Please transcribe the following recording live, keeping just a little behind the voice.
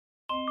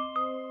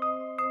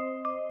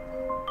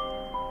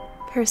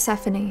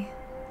Persephone,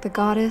 the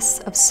goddess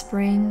of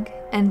spring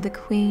and the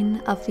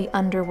queen of the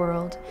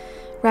underworld,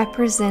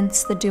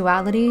 represents the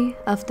duality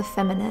of the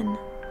feminine.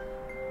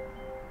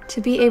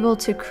 To be able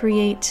to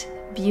create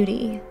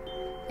beauty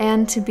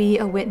and to be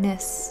a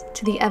witness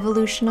to the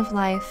evolution of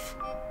life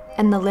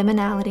and the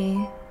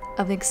liminality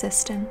of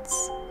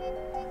existence.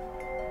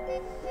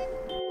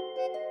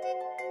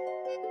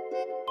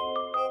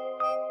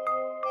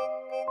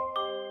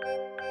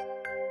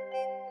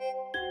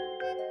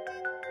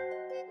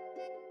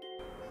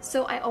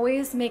 So I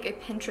always make a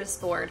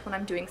Pinterest board when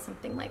I'm doing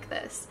something like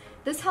this.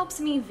 This helps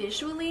me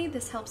visually,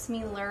 this helps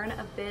me learn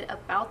a bit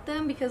about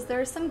them because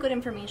there's some good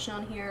information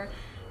on here.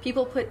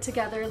 People put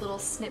together little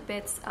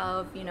snippets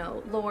of,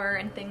 lore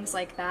and things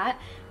like that.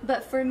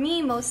 But for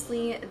me,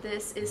 mostly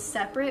this is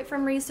separate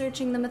from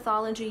researching the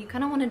mythology. You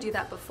kind of want to do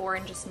that before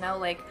and just know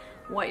like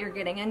what you're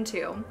getting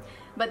into.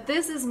 But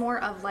this is more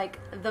of like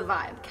the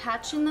vibe,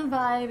 catching the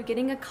vibe,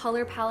 getting a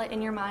color palette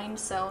in your mind.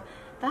 So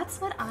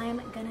that's what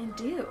I'm gonna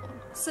do.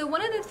 So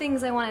one of the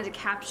things I wanted to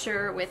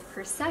capture with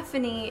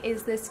Persephone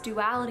is this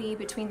duality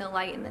between the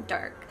light and the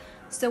dark.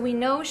 So we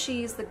know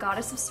she's the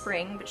goddess of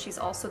spring, but she's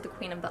also the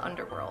queen of the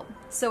underworld.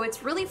 So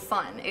it's really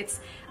fun. It's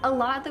a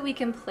lot that we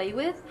can play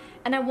with.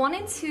 And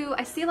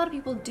I see a lot of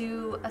people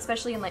do,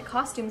 especially in like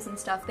costumes and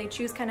stuff, they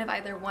choose kind of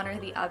either one or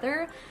the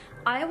other.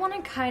 I want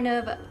to kind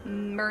of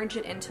merge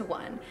it into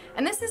one.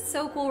 And this is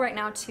so cool right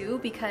now too,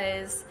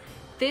 because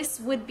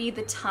this would be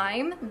the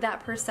time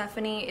that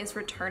Persephone is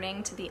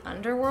returning to the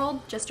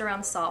underworld, just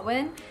around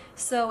Samhain.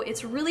 So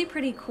it's really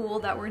pretty cool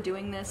that we're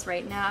doing this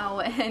right now.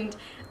 And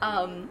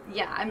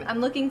yeah, I'm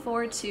looking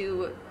forward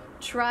to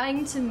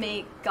trying to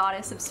make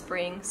Goddess of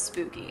Spring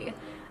spooky.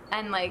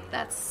 And like,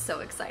 that's so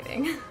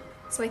exciting.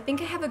 So I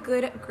think I have a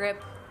good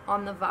grip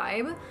on the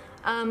vibe.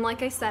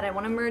 Like I said, I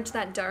want to merge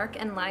that dark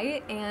and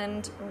light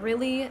and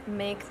really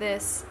make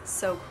this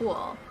so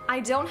cool. I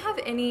don't have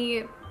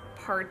any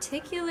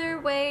particular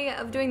way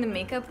of doing the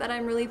makeup that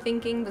I'm really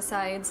thinking,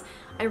 besides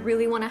I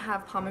really want to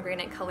have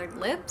pomegranate colored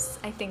lips.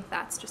 I think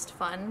that's just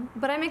fun,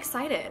 but I'm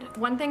excited.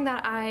 One thing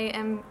that I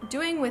am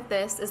doing with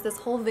this is this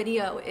whole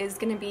video is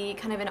going to be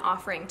kind of an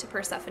offering to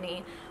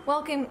Persephone,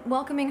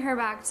 welcoming her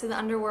back to the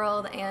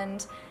underworld,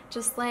 and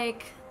just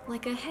like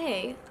a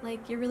hey,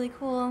 like you're really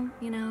cool,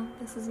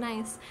 this is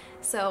nice.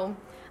 So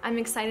I'm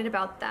excited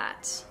about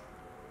that.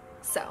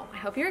 So I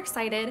hope you're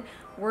excited.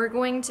 We're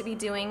going to be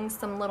doing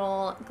some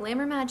little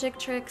glamour magic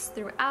tricks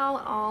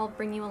throughout. I'll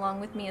bring you along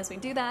with me as we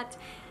do that.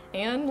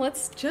 And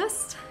let's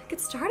just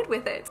get started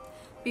with it.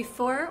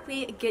 Before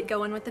we get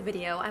going with the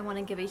video, I want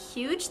to give a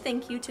huge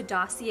thank you to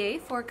Dossier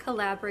for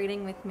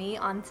collaborating with me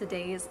on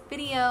today's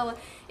video.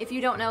 If you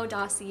don't know,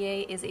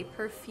 Dossier is a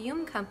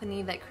perfume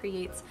company that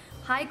creates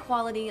high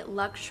quality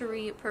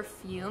luxury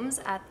perfumes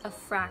at a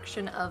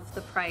fraction of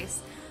the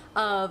price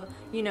of,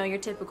 your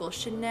typical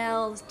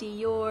Chanel's,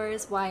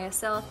 Dior's,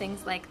 YSL,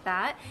 things like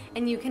that.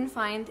 And you can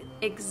find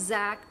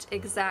exact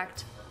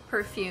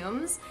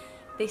perfumes.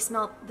 They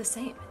smell the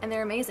same and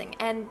they're amazing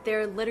and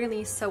they're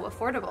literally so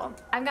affordable.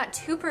 I've got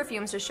two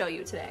perfumes to show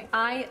you today.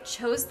 I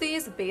chose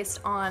these based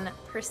on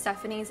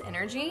Persephone's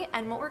energy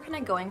and what we're kind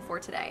of going for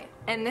today.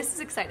 And this is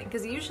exciting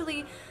because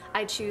usually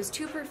I choose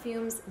two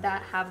perfumes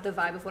that have the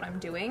vibe of what I'm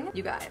doing.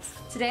 You guys,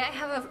 today I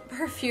have a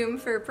perfume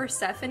for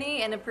Persephone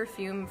and a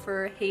perfume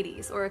for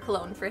Hades, or a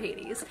cologne for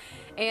Hades.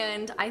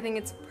 And I think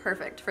it's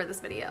perfect for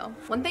this video.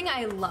 One thing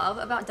I love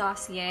about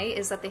Dossier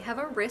is that they have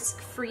a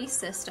risk-free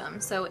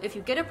system. So if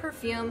you get a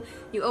perfume,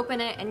 you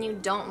open it and you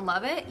don't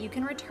love it, you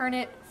can return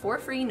it for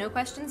free, no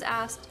questions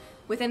asked,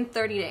 within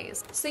 30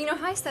 days. So you know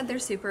how I said they're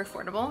super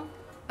affordable?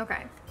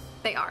 Okay,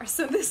 they are.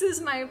 So this is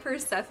my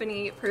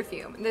Persephone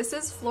perfume. This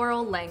is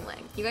Floral Lang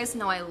Lang. You guys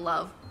know I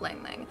love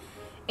Lang Lang.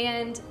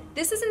 And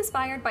this is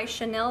inspired by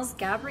Chanel's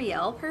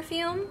Gabrielle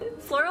perfume.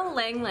 Floral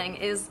Lang Lang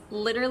is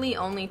literally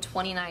only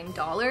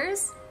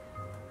 $29.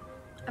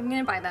 I'm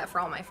gonna buy that for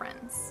all my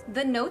friends.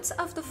 The notes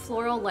of the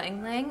Floral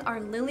Lang Lang are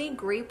lily,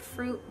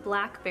 grapefruit,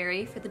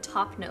 blackberry for the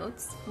top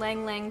notes,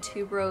 Lang Lang,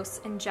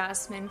 tuberose, and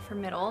jasmine for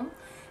middle,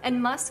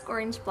 and musk,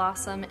 orange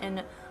blossom,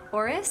 and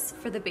orris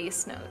for the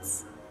base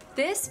notes.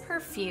 This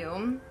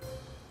perfume,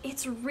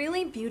 it's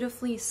really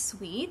beautifully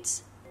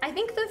sweet. I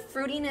think the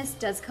fruitiness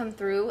does come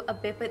through a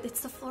bit, but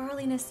it's the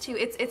floraliness too.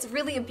 It's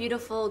really a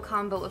beautiful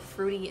combo of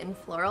fruity and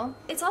floral.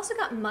 It's also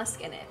got musk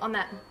in it on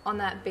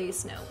that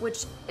base note,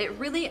 which it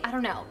really, I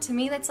don't know, to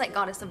me that's like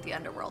goddess of the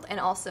underworld, and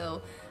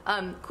also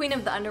queen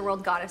of the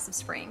underworld, goddess of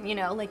spring,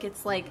 like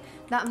it's like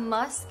that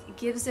musk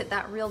gives it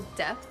that real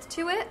depth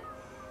to it.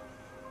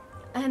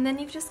 And then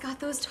you've just got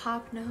those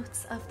top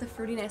notes of the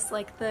fruitiness,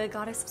 like the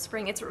goddess of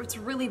spring. It's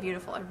really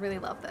beautiful. I really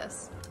love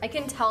this. I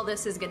can tell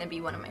this is gonna be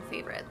one of my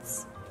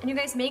favorites. And you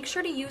guys, make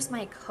sure to use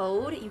my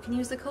code. You can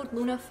use the code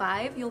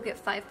Luna5. You'll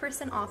get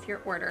 5% off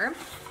your order.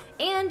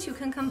 And you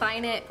can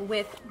combine it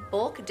with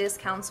bulk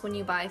discounts when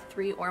you buy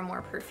 3 or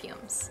more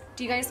perfumes.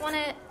 Do you guys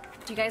wanna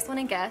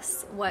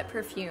guess what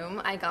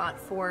perfume I got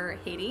for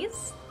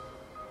Hades?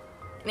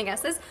 any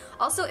guesses?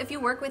 Also, if you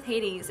work with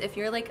Hades, if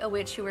you're like a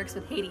witch who works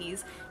with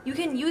Hades, you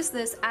can use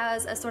this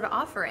as a sort of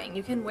offering.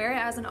 You can wear it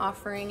as an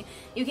offering.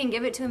 You can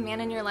give it to a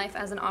man in your life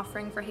as an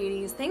offering for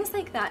Hades, things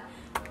like that.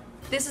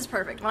 This is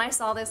perfect. When I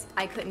saw this,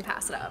 I couldn't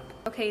pass it up.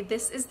 Okay,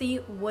 this is the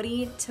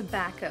Woody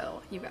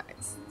Tobacco, you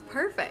guys.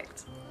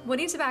 Perfect.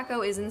 Woody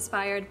Tobacco is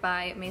inspired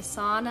by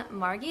Maison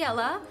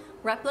Margiela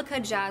Replica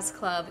Jazz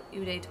Club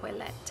Eau de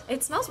Toilette.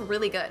 It smells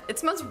really good. It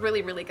smells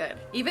really, really good.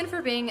 Even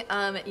for being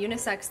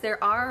unisex,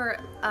 there are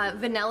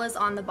vanillas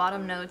on the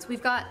bottom notes.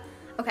 We've got,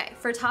 okay,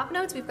 for top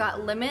notes, we've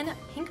got lemon,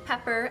 pink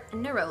pepper,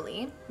 and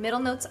neroli. Middle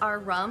notes are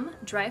rum,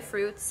 dry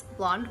fruits,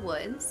 blonde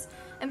woods.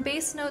 And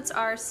base notes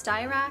are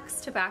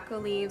styrax, tobacco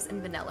leaves,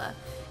 and vanilla.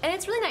 And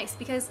it's really nice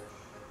because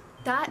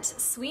that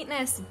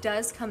sweetness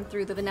does come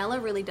through. The vanilla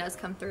really does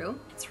come through.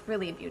 It's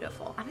really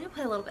beautiful. I'm gonna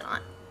put a little bit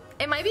on.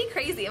 It might be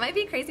crazy. It might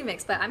be a crazy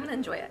mix, but I'm gonna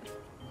enjoy it.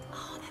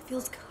 Oh, that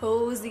feels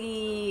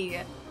cozy.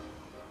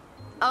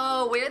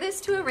 Oh, wear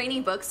this to a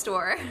rainy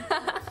bookstore.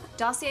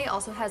 Dossier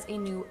also has a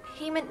new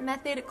payment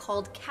method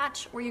called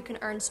Catch, where you can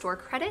earn store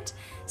credit.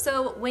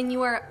 So when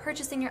you are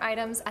purchasing your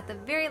items at the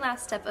very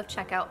last step of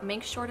checkout,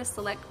 make sure to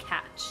select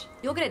Catch.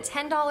 You'll get a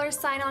 $10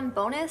 sign-on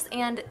bonus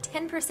and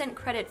 10%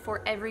 credit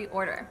for every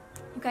order.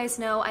 You guys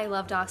know I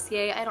love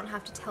Dossier. I don't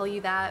have to tell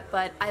you that,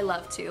 but I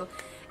love to.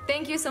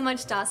 Thank you so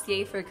much,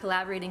 Dossier, for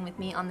collaborating with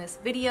me on this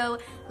video.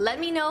 Let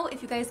me know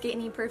if you guys get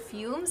any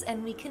perfumes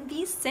and we can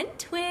be scent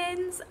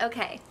twins.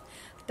 Okay,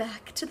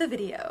 back to the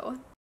video.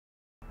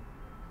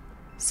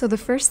 So the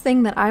first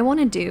thing that I want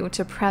to do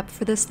to prep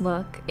for this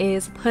look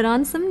is put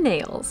on some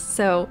nails.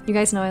 So you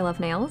guys know I love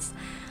nails.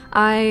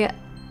 I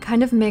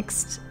kind of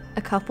mixed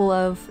a couple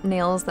of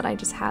nails that I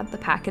just had the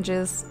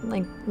packages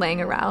like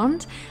laying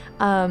around.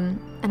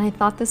 And I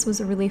thought this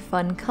was a really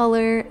fun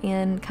color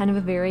and kind of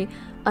a very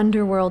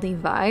underworldy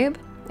vibe.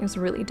 I was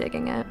really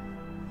digging it.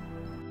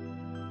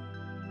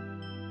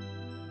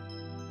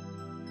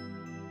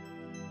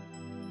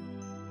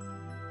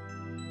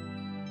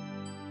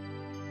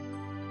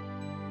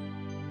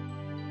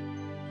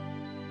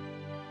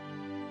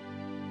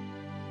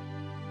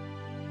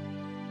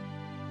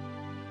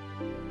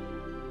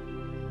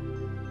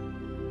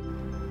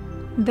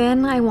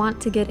 Then I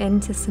want to get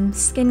into some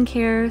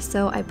skincare,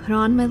 so I put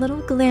on my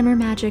little Glamour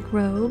Magic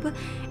robe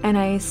and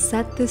I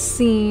set the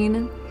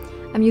scene.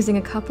 I'm using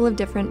a couple of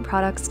different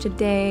products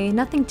today,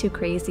 nothing too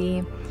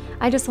crazy.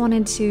 I just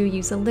wanted to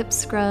use a lip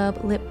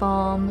scrub, lip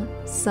balm,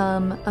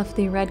 some of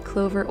the red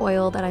clover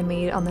oil that I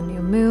made on the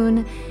new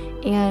moon,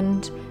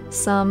 and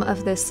some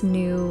of this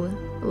new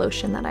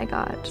lotion that I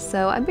got.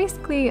 So I'm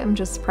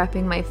just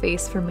prepping my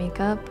face for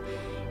makeup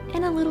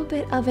in a little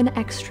bit of an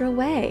extra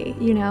way.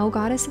 You know,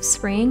 goddess of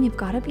spring, you've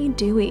got to be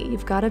dewy,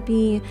 you've got to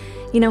be,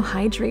 you know,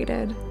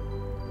 hydrated.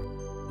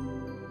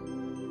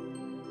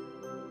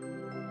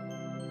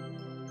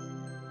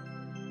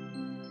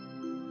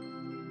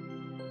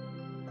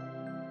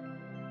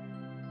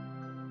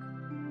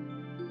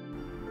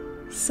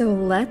 So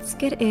let's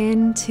get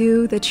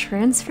into the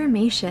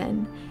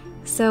transformation.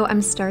 So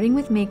I'm starting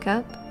with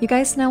makeup. You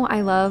guys know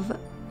I love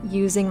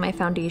using my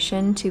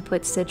foundation to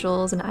put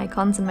sigils and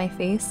icons in my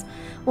face.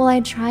 Well, I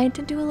tried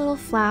to do a little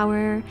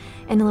flower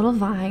and a little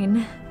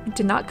vine. It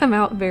did not come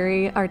out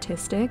very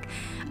artistic,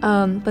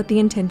 but the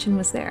intention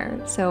was there.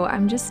 So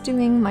I'm just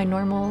doing my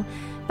normal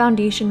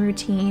foundation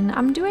routine.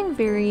 I'm doing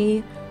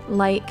very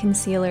light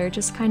concealer,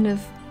 just kind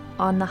of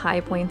on the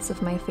high points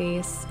of my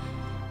face,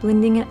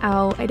 blending it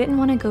out. I didn't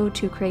want to go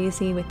too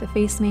crazy with the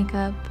face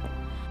makeup.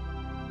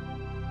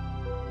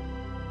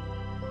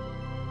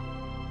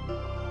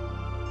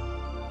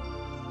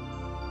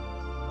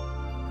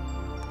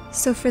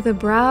 So for the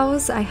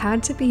brows, I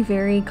had to be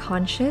very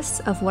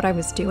conscious of what I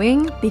was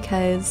doing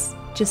because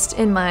just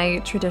in my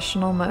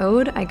traditional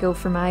mode, I go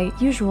for my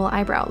usual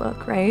eyebrow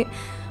look, right?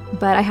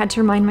 But I had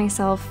to remind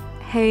myself,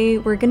 hey,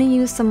 we're gonna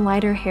use some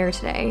lighter hair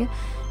today,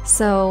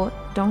 so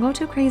don't go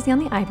too crazy on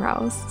the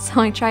eyebrows.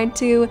 So I tried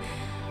to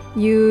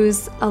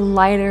use a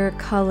lighter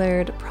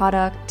colored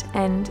product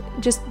and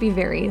just be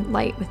very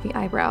light with the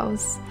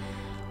eyebrows.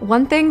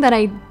 One thing that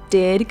I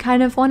did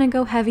kind of want to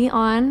go heavy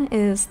on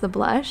is the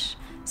blush.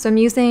 So I'm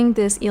using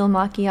this Il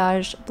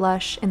Maquillage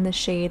blush in the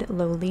shade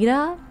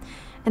Lolita,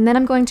 and then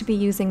I'm going to be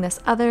using this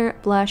other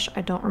blush,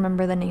 I don't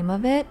remember the name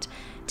of it,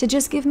 to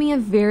just give me a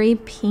very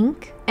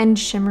pink and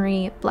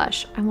shimmery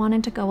blush. I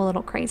wanted to go a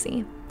little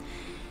crazy.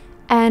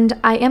 And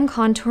I am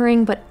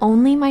contouring, but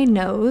only my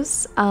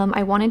nose.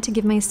 I wanted to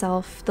give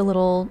myself the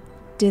little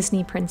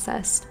Disney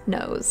princess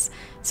nose.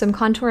 So I'm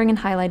contouring and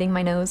highlighting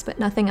my nose, but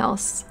nothing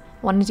else.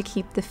 Wanted to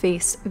keep the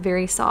face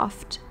very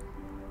soft.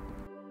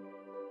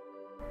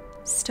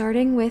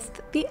 Starting with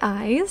the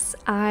eyes,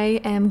 I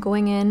am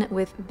going in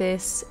with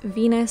this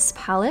Venus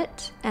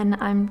palette, and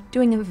I'm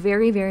doing a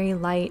very, very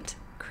light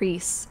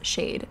crease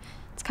shade.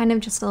 It's kind of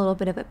just a little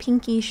bit of a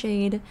pinky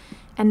shade.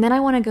 And then I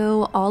want to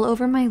go all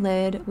over my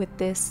lid with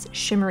this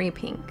shimmery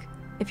pink.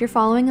 If you're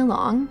following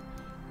along,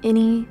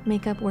 any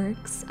makeup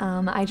works.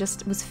 I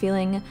just was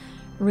feeling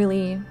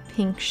really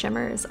pink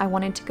shimmers. I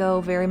wanted to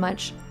go very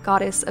much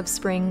goddess of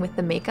spring with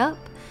the makeup.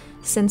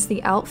 since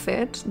the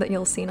outfit that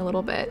you'll see in a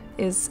little bit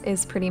is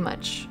pretty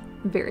much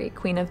very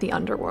Queen of the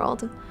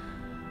Underworld.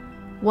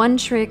 One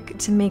trick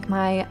to make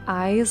my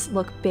eyes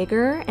look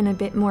bigger and a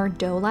bit more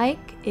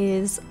doe-like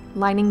is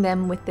lining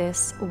them with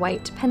this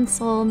white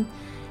pencil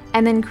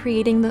and then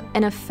creating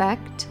an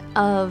effect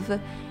of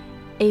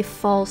a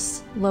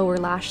false lower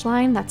lash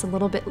line that's a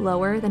little bit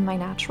lower than my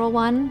natural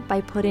one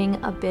by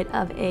putting a bit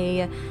of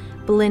a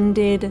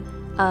blended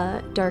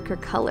darker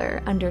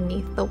color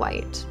underneath the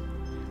white.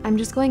 I'm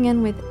just going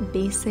in with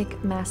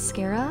basic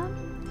mascara,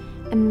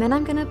 and then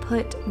I'm gonna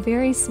put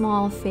very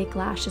small fake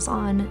lashes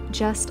on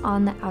just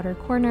on the outer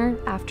corner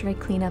after I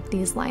clean up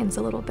these lines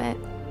a little bit.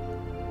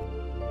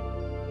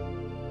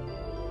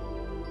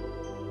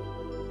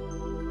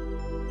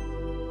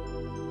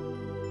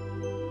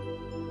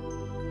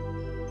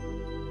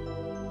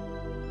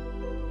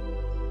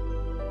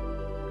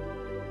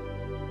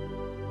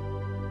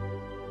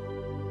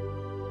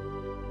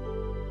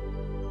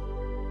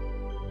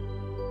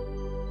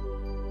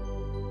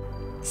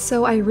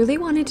 So I really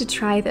wanted to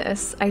try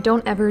this. I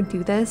don't ever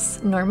do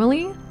this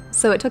normally,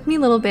 so it took me a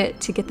little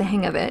bit to get the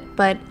hang of it,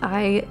 but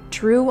I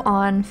drew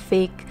on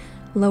fake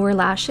lower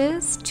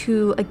lashes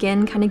to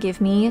again kind of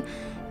give me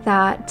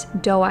that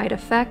doe-eyed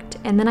effect,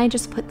 and then I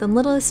just put the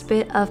littlest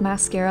bit of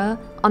mascara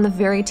on the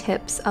very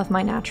tips of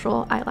my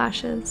natural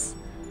eyelashes.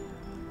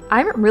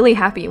 I'm really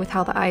happy with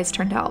how the eyes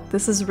turned out.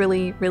 This is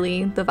really,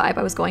 really the vibe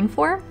I was going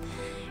for.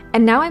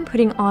 And now I'm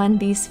putting on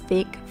these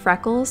fake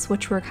freckles,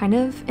 which were kind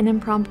of an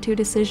impromptu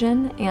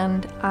decision,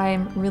 and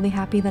I'm really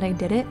happy that I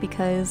did it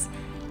because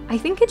I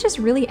think it just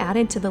really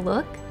added to the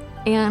look,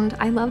 and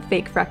I love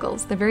fake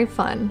freckles. They're very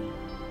fun.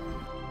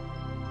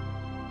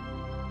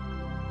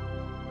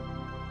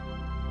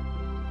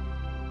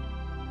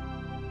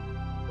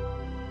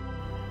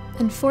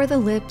 And for the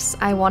lips,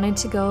 I wanted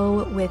to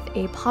go with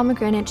a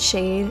pomegranate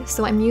shade,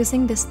 so I'm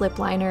using this lip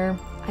liner.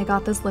 I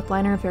got this lip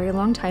liner a very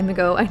long time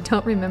ago. I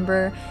don't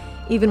remember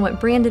even what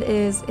brand it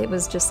is. It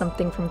was just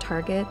something from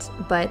Target,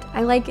 but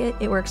I like it.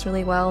 It works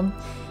really well. And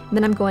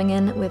then I'm going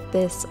in with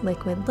this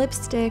liquid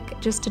lipstick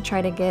just to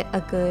try to get a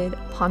good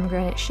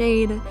pomegranate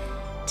shade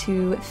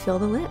to fill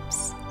the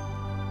lips.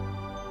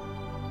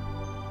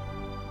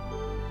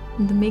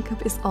 The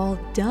makeup is all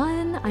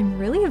done. I'm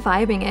really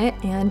vibing it,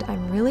 and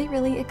I'm really,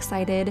 really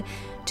excited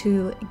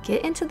to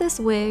get into this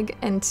wig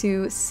and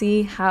to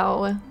see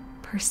how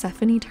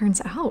Persephone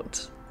turns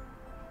out.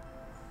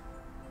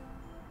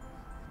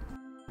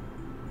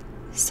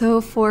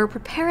 So for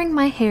preparing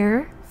my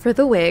hair for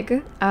the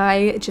wig,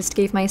 I just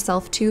gave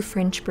myself 2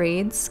 French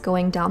braids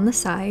going down the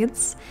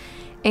sides.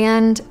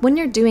 And when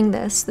you're doing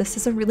this, this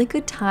is a really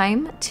good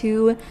time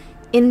to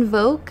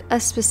invoke a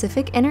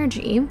specific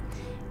energy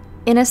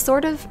in a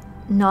sort of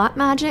knot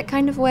magic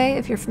kind of way.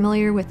 If you're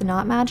familiar with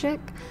knot magic,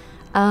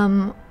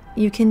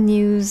 you can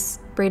use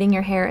braiding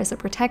your hair as a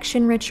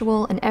protection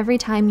ritual, and every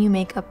time you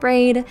make a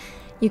braid,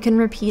 you can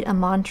repeat a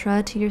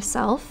mantra to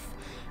yourself.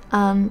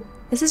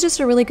 This is just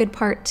a really good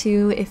part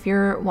too if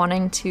you're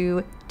wanting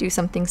to do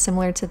something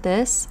similar to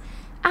this.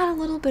 Add a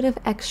little bit of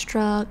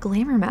extra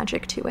glamour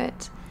magic to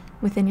it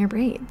within your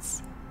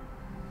braids.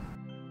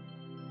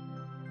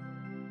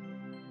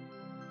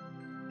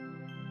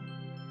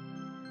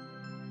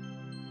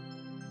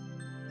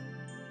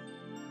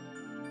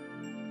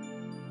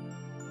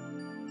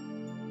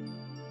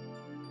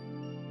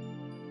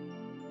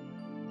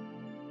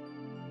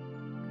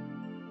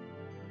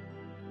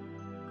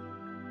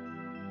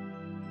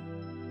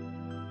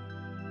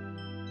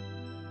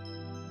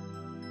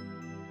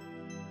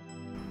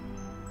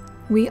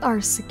 We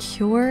are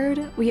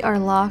secured, we are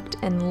locked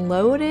and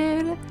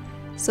loaded,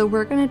 so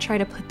we're gonna try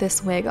to put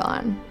this wig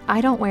on.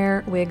 I don't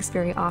wear wigs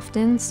very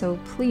often, so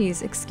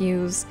please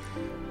excuse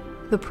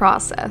the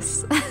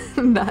process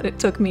that it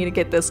took me to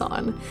get this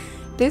on.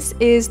 This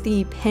is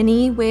the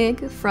Penny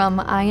wig from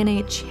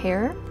I&H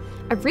Hair.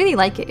 I really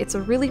like it. It's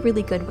a really,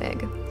 really good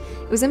wig.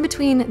 It was in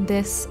between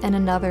this and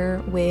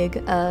another wig,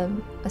 a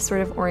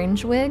sort of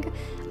orange wig,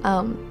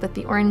 but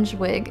the orange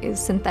wig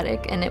is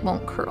synthetic and it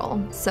won't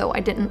curl, so I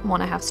didn't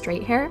want to have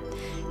straight hair.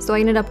 So I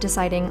ended up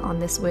deciding on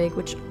this wig,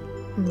 which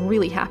I'm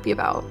really happy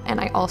about,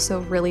 and I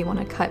also really want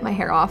to cut my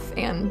hair off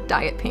and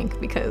dye it pink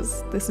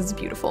because this is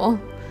beautiful.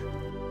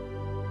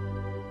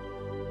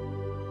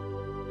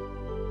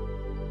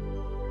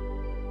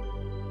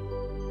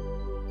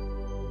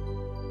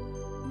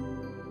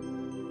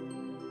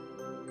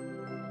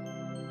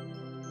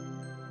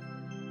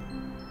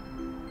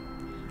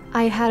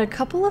 I had a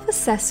couple of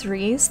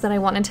accessories that I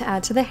wanted to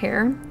add to the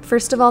hair.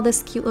 First of all,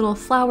 this cute little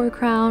flower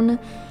crown.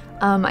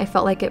 I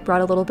felt like it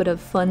brought a little bit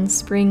of fun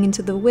spring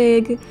into the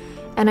wig,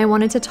 and I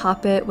wanted to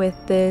top it with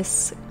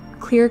this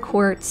clear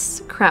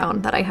quartz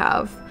crown that I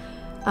have.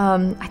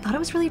 I thought it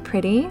was really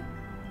pretty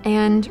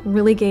and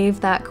really gave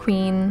that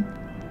queen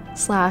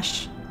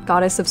 /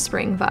 goddess of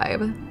spring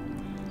vibe.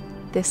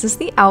 This is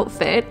the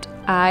outfit.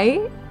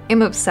 I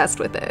am obsessed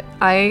with it.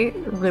 I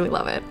really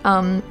love it.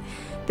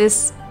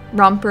 This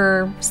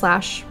romper /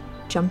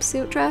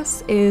 jumpsuit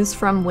dress is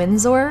from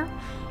Windsor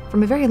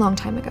from a very long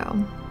time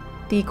ago.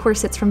 The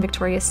corset's from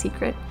Victoria's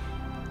Secret.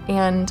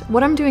 And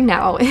what I'm doing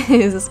now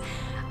is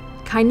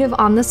kind of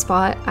on the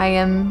spot. I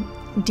am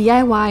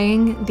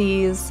DIYing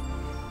these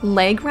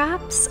leg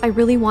wraps. I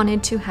really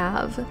wanted to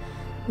have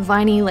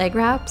viney leg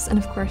wraps, and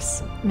of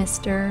course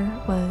Mr.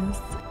 was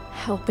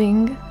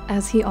helping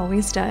as he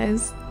always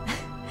does.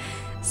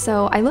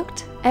 So I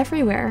looked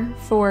everywhere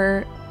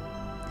for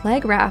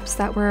leg wraps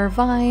that were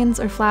vines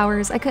or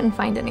flowers. I couldn't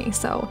find any,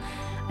 so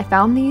I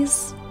found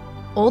these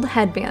old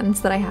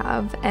headbands that I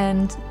have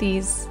and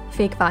these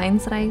fake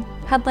vines that I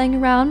had laying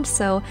around,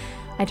 so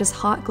I just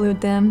hot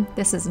glued them.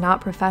 This is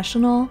not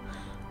professional,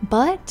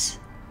 but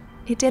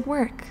it did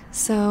work,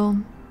 so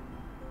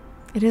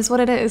it is what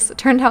it is. It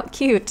turned out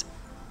cute.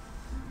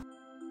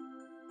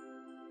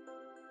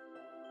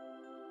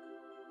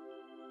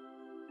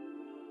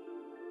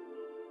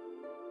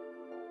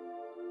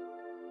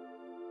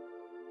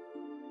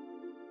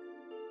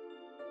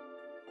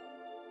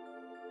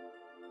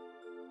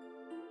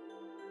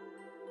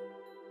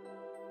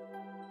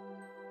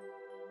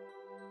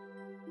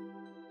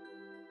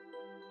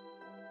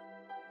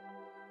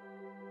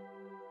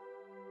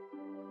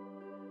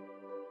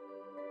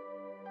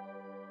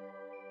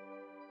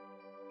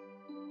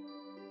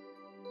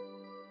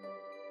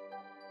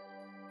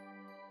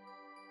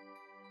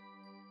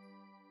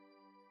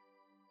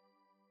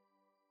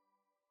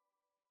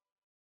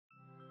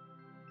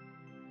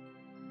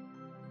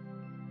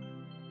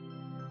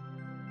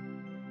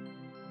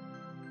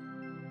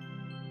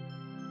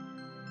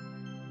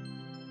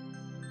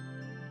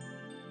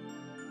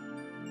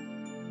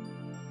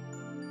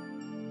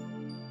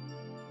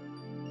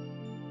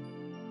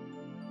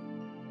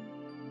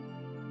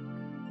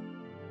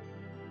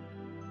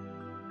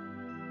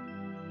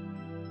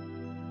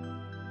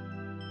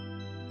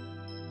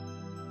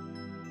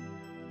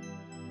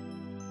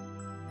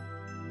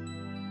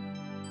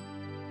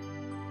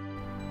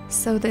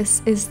 So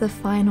this is the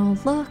final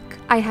look.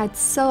 I had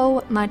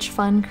so much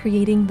fun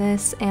creating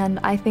this, and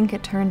I think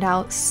it turned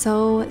out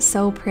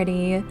so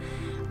pretty.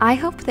 I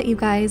hope that you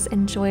guys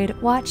enjoyed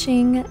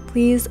watching.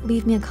 Please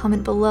leave me a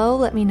comment below.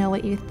 Let me know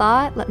what you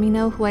thought. Let me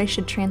know who I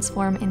should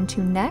transform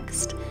into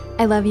next.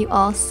 I love you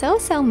all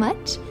so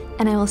much,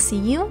 and I will see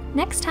you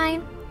next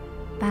time.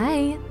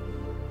 Bye.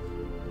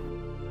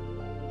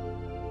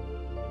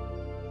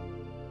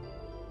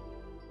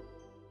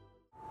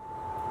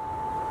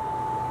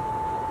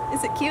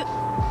 Is it cute?